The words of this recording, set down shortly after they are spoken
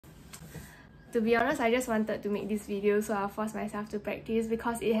To be honest, I just wanted to make this video, so I'll force myself to practice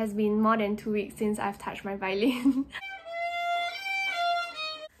because it has been more than 2 weeks since I've touched my violin.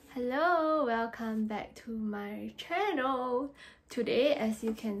 Hello, welcome back to my channel. Today, as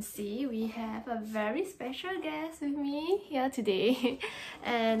you can see, we have a very special guest with me here today.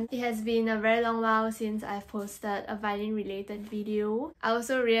 And it has been a very long while since I've posted a violin related video. I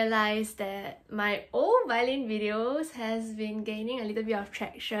also realized that my old violin videos has been gaining a little bit of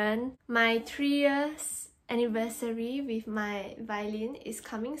traction. My 3 years anniversary with my violin is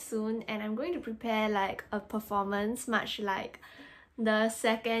coming soon, and I'm going to prepare like a performance much like the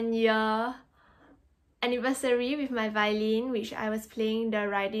 2nd year anniversary with my violin, which I was playing the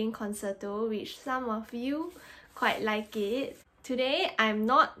riding concerto, which some of you quite like it. Today, I'm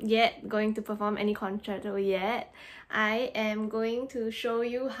not yet going to perform any concerto yet. I am going to show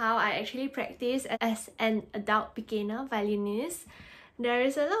you how I actually practice as an adult beginner violinist. There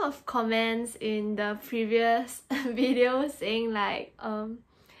is a lot of comments in the previous video saying like,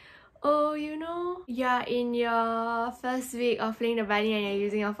 oh, you know, you're in your first week of playing the violin and you're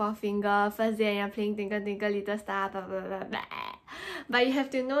using your 4th finger, first day and you're playing Twinkle Twinkle Little Star, blah blah blah blah. But you have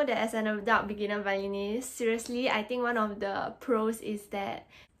to know that as an adult beginner violinist, seriously, I think one of the pros is that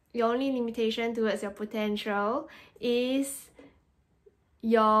your only limitation towards your potential is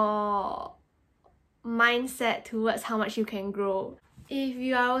your mindset towards how much you can grow. If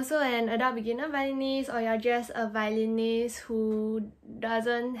you are also an adult beginner violinist, or you're just a violinist who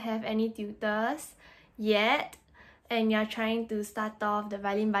doesn't have any tutors yet and you're trying to start off the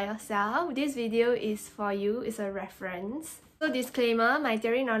violin by yourself, this video is for you, it's a reference. So disclaimer, my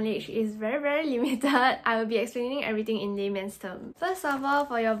theory knowledge is very limited. I will be explaining everything in layman's terms. First of all,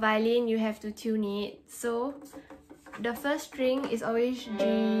 for your violin, you have to tune it. So the first string is always G,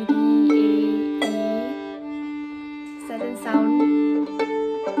 D, A, E. Doesn't sound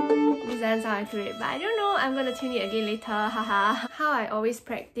accurate, but I don't know, I'm gonna tune it again later, haha. How I always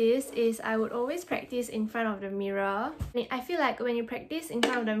practice is I would always practice in front of the mirror. I feel like when you practice in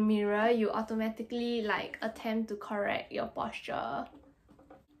front of the mirror, you automatically like attempt to correct your posture.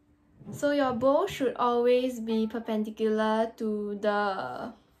 So your bow should always be perpendicular to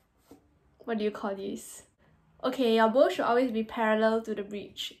the... what do you call this? Okay, your bow should always be parallel to the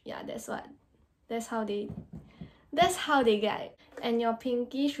bridge. Yeah, that's how they get it. And your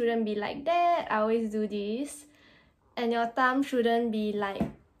pinky shouldn't be like that. I always do this. And your thumb shouldn't be like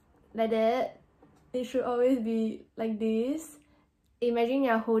that. It should always be like this. Imagine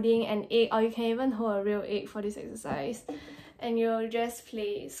you're holding an egg, or you can even hold a real egg for this exercise, and you'll just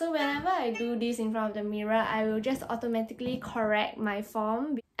play. So whenever I do this in front of the mirror, I will just automatically correct my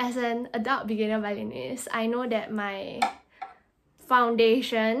form. As an adult beginner violinist, I know that my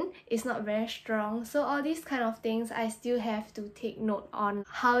foundation is not very strong, so all these kind of things I still have to take note on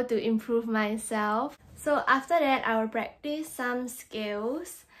how to improve myself. So after that, I will practice some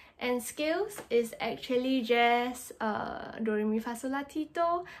scales, and scales is actually just do, re, mi, fa, sol, la, ti,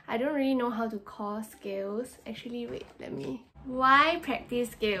 do. I don't really know how to call scales. Actually, wait, let me. Why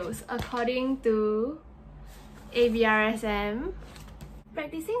practice scales? According to ABRSM,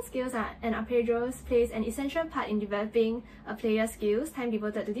 practicing scales and arpeggios plays an essential part in developing a player's skills. Time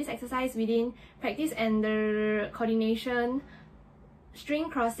devoted to this exercise within practice and the coordination, string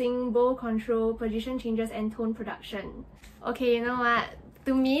crossing, bow control, position changes, and tone production. Okay, you know what?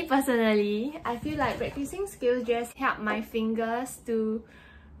 To me personally, I feel like practicing scales just help my fingers to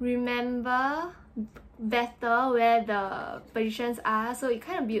remember better where the positions are, so it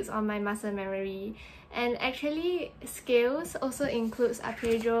kind of builds on my muscle memory. And actually, scales also includes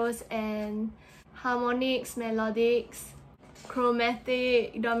arpeggios and harmonics, melodics,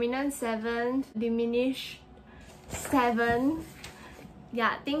 chromatic, dominant 7th, diminished 7th,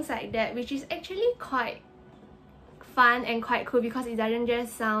 yeah, things like that, which is actually quite fun and quite cool because it doesn't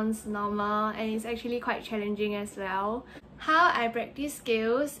just sound normal, and it's actually quite challenging as well. How I practice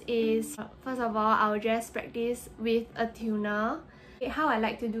scales is, first of all, I'll just practice with a tuner. How I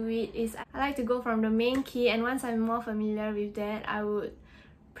like to do it is I like to go from the main key, and once I'm more familiar with that, I would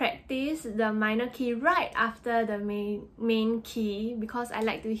practice the minor key right after the main key because I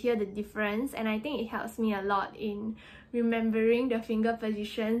like to hear the difference, and I think it helps me a lot in remembering the finger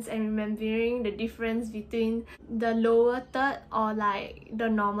positions and remembering the difference between the lower third or like the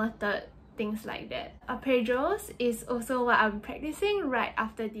normal third, things like that. Arpeggios is also what I'm practicing right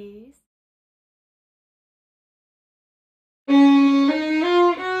after this.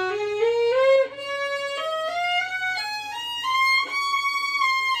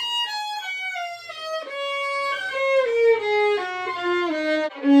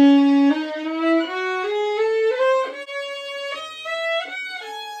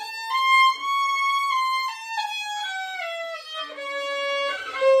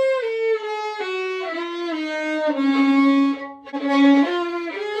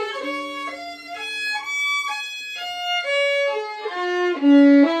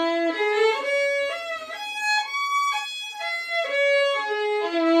 And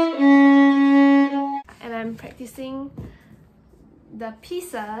I'm practicing the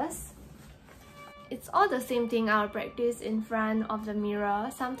pieces. It's all the same thing. I'll practice in front of the mirror.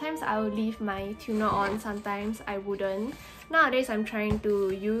 Sometimes I will leave my tuner on, sometimes I wouldn't. Nowadays I'm trying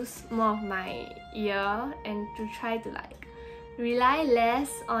to use more of my ear and to try to like rely less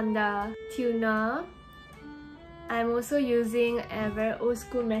on the tuner. I'm also using a very old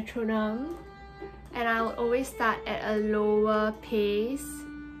school metronome, and I will always start at a lower pace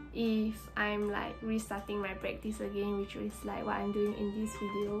if I'm like restarting my practice again, which is like what I'm doing in this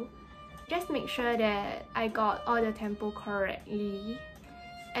video. Just make sure that I got all the tempo correctly,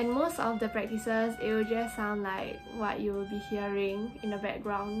 and most of the practices it will just sound like what you will be hearing in the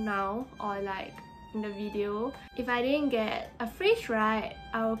background now or like in the video. If I didn't get a phrase right,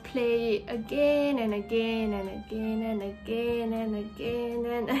 I will play it again and again and again and again and again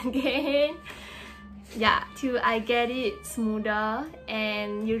and again. Yeah, till I get it smoother,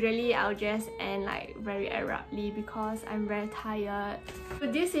 and usually I'll just end like very abruptly because I'm very tired. So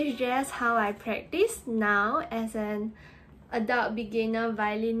this is just how I practice now as an adult beginner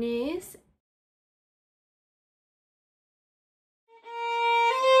violinist.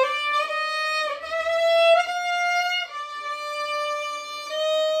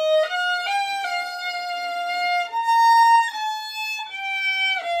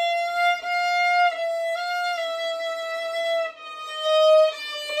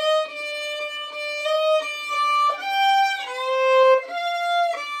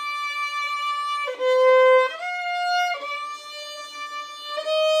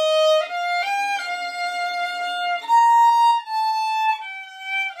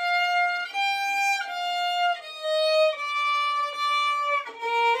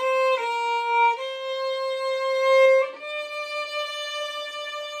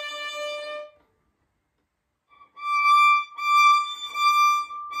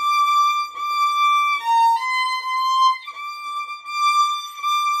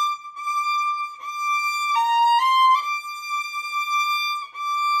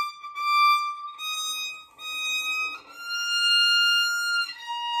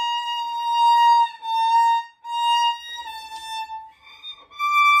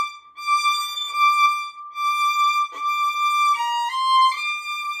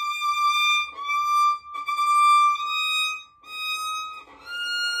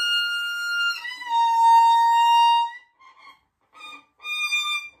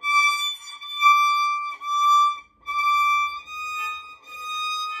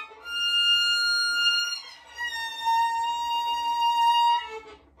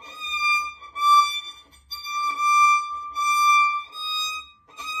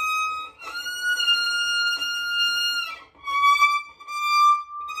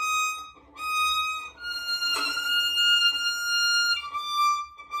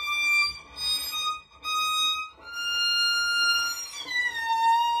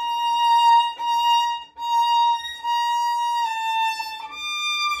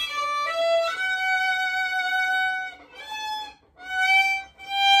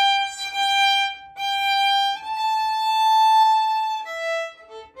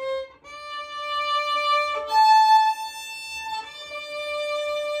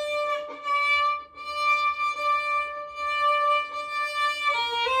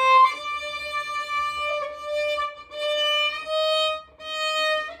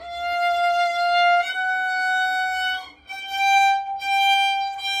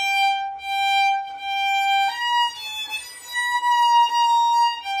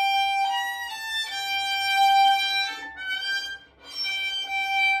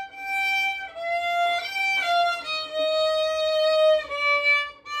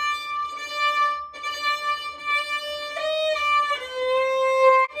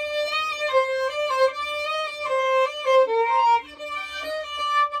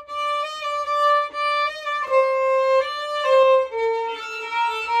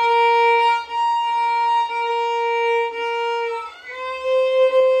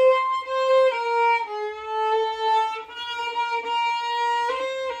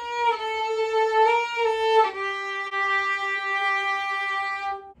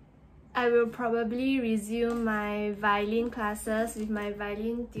 I will probably resume my violin classes with my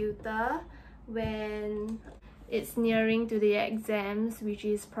violin tutor when it's nearing to the exams, which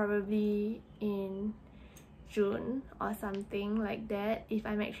is probably in June or something like that, if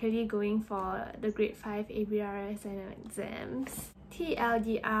I'm actually going for the grade 5 ABRSM exams.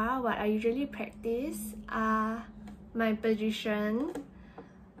 TLDR, what I usually practice are my position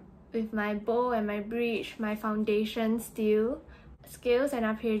with my bow and my bridge, my foundation still, scales and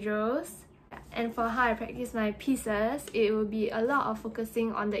arpeggios. And for how I practice my pieces, it will be a lot of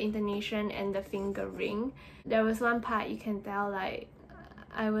focusing on the intonation and the fingering. There was one part you can tell like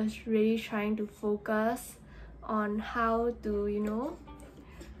I was really trying to focus on how to, you know,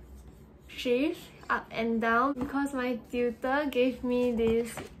 shift up and down, because my tutor gave me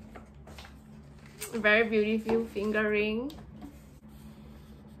this very beautiful fingering.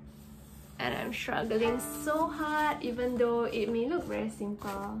 And I'm struggling so hard, even though it may look very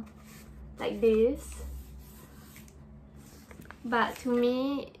simple like this. But to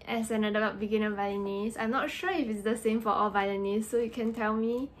me, as an adult beginner violinist, I'm not sure if it's the same for all violinists, so you can tell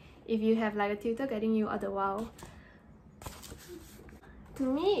me if you have like a tutor guiding you all the while. To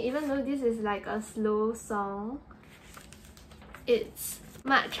me, even though this is like a slow song, it's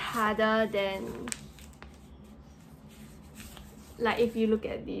much harder than like if you look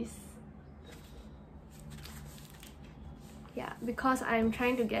at this. Yeah, because I'm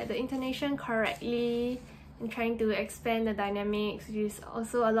trying to get the intonation correctly and trying to expand the dynamics, which is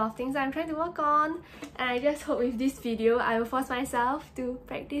also a lot of things I'm trying to work on. And I just hope with this video I will force myself to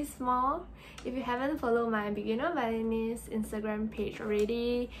practice more. If you haven't followed my beginner violinist Instagram page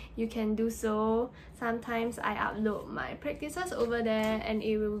already, you can do so. Sometimes I upload my practices over there and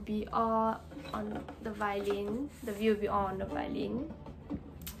it will be all on the violin. The view will be all on the violin.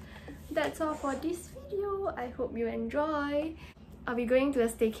 That's all for this video. I hope you enjoy. I'll be going to a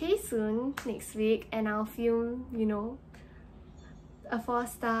staycay soon next week, and I'll film, you know, a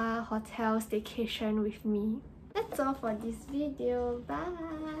 4-star hotel staycation with me. That's all for this video.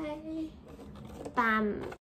 Bye! Bam!